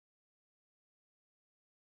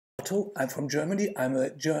Otto. I'm from Germany. I'm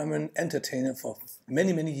a German entertainer for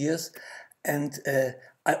many, many years. And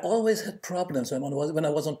I always had problems when I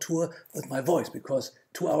was on tour with my voice, because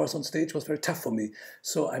 2 hours on stage was very tough for me.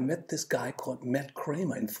 So I met this guy called Matt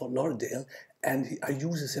Kramer in Fort Lauderdale, and I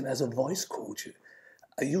uses him as a voice coach.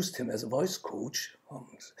 I used him as a voice coach.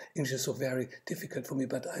 English is so very difficult for me,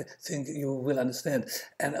 but I think you will understand.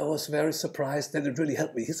 And I was very surprised that it really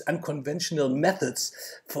helped me. His unconventional methods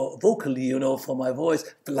for vocally, you know, for my voice,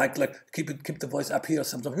 like keep the voice up here or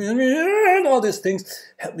something, and all these things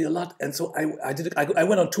helped me a lot. And so I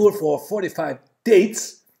went on tour for 45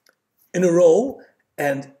 dates in a row,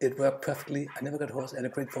 and it worked perfectly. I never got hoarse. I had a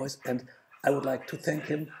great voice, and I would like to thank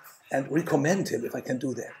him and recommend him if I can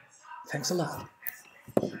do that. Thanks a lot.